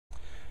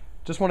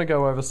Just want to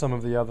go over some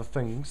of the other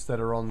things that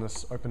are on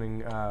this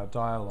opening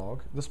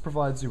dialogue. This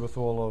provides you with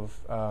all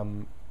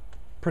of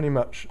pretty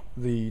much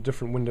the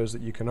different windows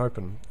that you can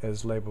open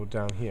as labelled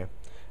down here,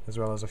 as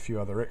well as a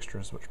few other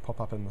extras which pop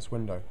up in this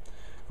window.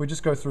 If we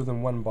just go through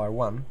them one by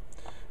one,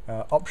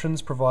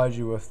 options provide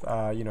you with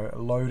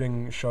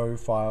loading show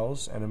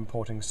files and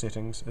importing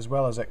settings, as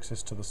well as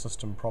access to the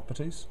system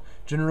properties.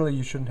 Generally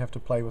you shouldn't have to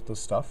play with this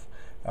stuff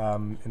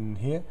in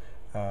here,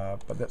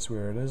 but that's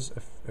where it is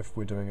if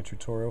we're doing a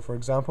tutorial, for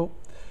example.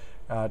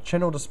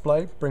 Channel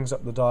display brings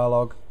up the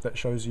dialog that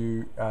shows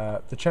you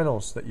the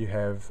channels that you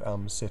have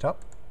set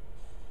up.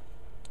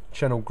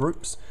 Channel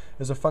groups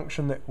is a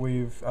function that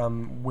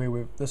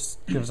this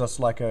gives us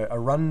like a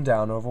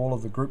rundown of all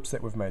of the groups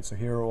that we've made. So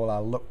here are all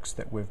our looks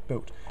that we've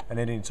built, and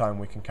at any time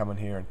we can come in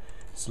here and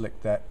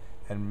select that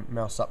and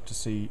mouse up to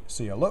see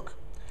a look.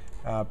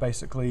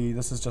 Basically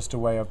this is just a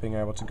way of being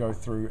able to go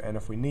through and,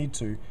 if we need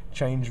to,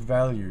 change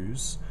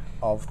values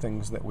of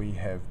things that we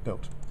have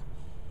built.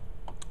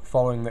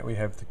 Following that, we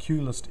have the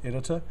queue list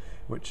editor,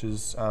 which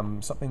is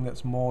something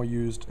that's more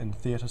used in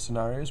theatre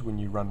scenarios when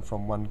you run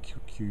from one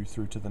queue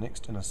through to the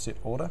next in a set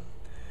order.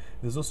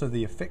 There's also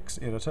the effects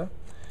editor,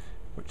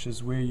 which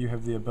is where you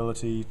have the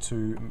ability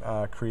to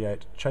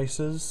create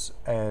chases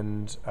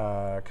and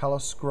colour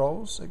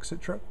scrolls,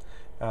 etc.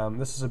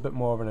 This is a bit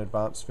more of an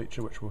advanced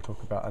feature which we'll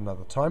talk about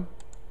another time.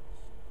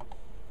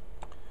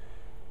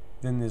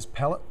 Then there's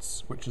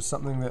palettes, which is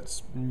something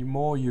that's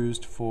more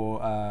used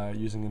for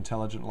using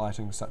intelligent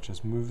lighting such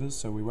as movers,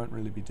 so we won't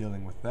really be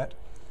dealing with that.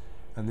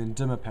 And then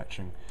dimmer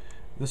patching.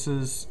 This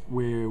is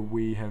where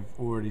we have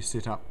already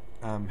set up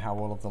how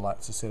all of the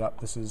lights are set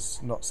up. This is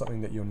not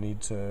something that you'll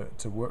need to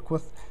work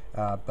with,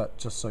 but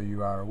just so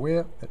you are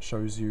aware, it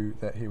shows you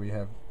that here we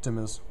have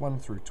dimmers 1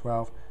 through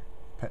 12,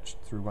 patched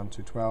through 1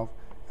 to 12,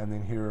 and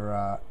then here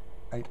are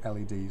 8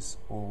 LEDs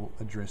all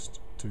addressed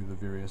to the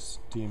various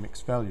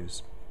DMX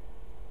values.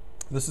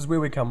 This is where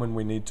we come when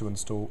we need to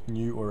install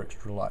new or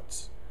extra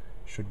lights,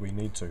 should we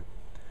need to.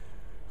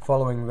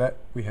 Following that,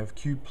 we have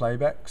queue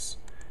playbacks,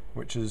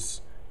 which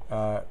is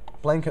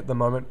blank at the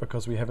moment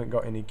because we haven't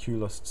got any queue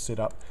lists set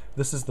up.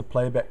 This is the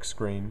playback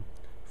screen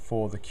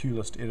for the queue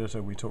list editor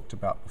we talked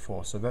about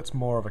before, so that's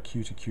more of a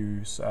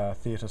queue-to-queue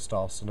theatre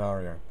style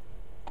scenario.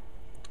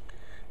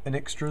 In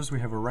extras,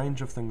 we have a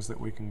range of things that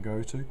we can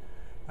go to.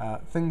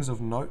 Things of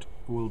note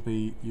will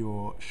be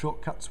your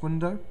shortcuts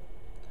window,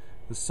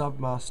 the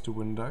submaster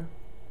window,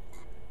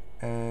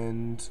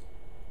 and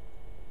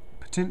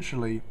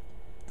potentially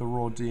the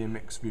raw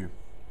DMX view.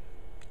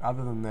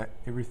 Other than that,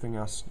 everything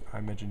else I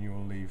imagine you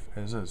will leave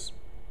as is.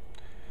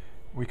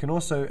 We can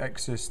also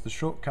access the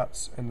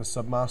shortcuts and the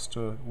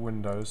submaster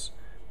windows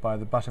by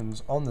the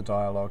buttons on the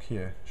dialog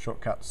here,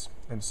 shortcuts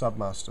and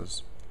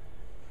submasters.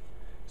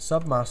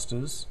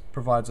 Submasters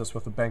provides us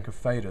with a bank of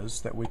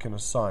faders that we can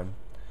assign.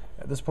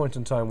 At this point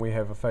in time we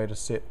have a fader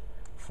set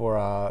for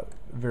our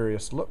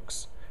various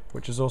looks,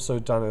 which is also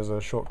done as a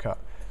shortcut.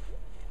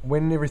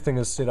 When everything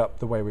is set up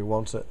the way we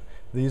want it,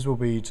 these will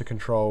be to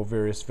control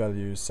various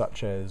values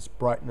such as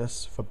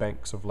brightness for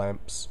banks of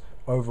lamps,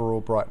 overall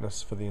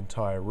brightness for the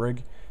entire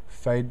rig,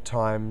 fade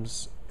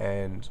times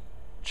and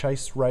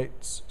chase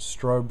rates,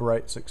 strobe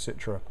rates,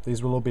 etc.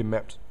 These will all be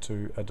mapped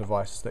to a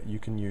device that you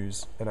can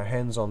use in a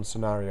hands-on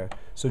scenario.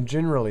 So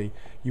generally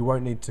you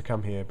won't need to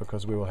come here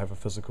because we will have a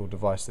physical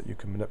device that you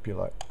can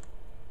manipulate.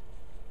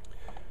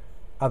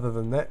 Other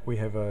than that, we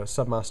have a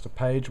submaster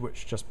page,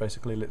 which just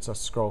basically lets us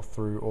scroll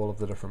through all of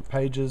the different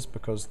pages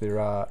because there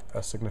are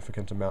a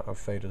significant amount of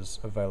faders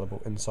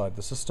available inside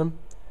the system.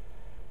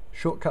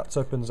 Shortcuts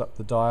opens up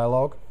the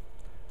dialog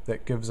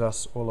that gives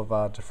us all of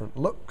our different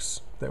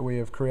looks that we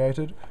have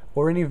created,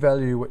 or any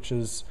value which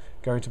is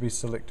going to be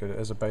selected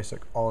as a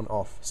basic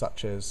on-off,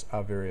 such as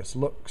our various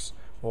looks,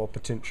 or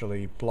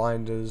potentially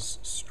blinders,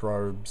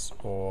 strobes,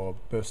 or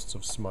bursts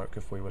of smoke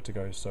if we were to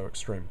go so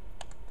extreme.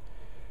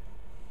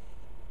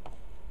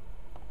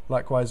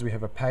 Likewise, we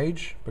have a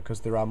page because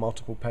there are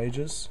multiple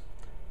pages,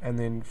 and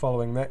then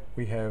following that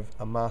we have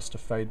a master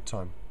fade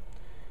time.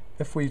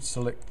 If we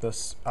select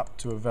this up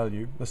to a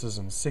value, this is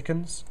in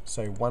seconds,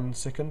 say 1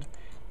 second,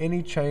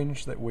 any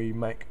change that we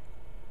make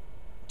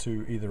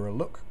to either a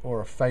look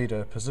or a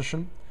fader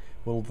position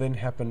will then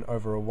happen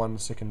over a 1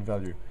 second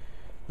value.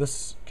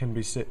 This can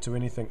be set to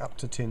anything up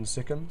to 10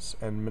 seconds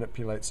and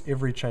manipulates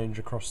every change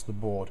across the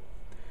board.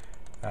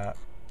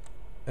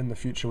 In the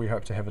future we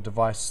hope to have a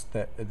device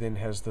that then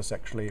has this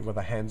actually with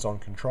a hands-on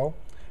control,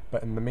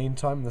 but in the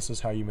meantime this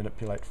is how you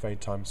manipulate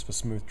fade times for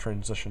smooth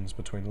transitions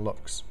between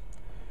looks.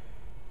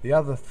 The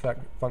other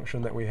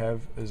function that we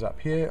have is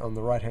up here on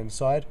the right hand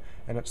side,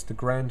 and it's the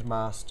Grand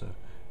Master.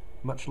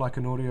 Much like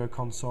an audio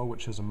console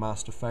which has a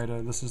master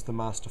fader, this is the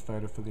master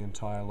fader for the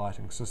entire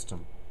lighting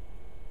system.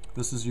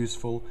 This is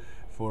useful,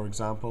 for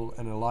example,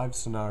 in a live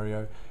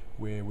scenario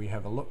where we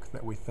have a look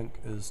that we think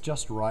is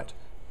just right,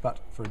 but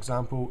for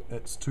example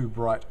it's too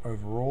bright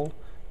overall.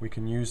 We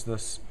can use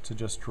this to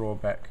just draw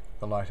back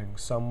the lighting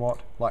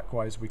somewhat.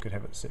 Likewise, we could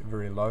have it set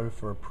very low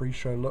for a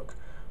pre-show look,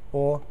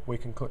 or we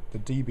can click the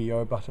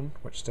DBO button,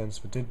 which stands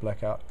for dead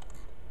blackout,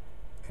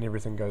 and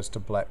everything goes to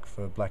black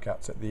for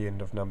blackouts at the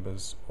end of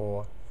numbers,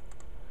 or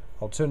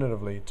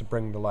alternatively to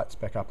bring the lights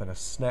back up in a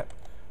snap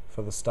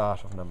for the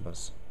start of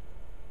numbers.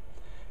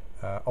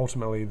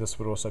 Ultimately this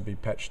would also be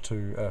patched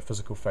to a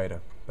physical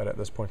fader, but at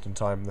this point in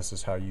time this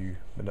is how you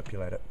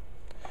manipulate it.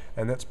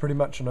 And that's pretty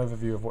much an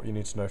overview of what you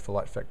need to know for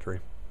LightFactory.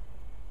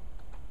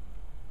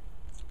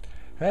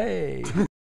 Hey!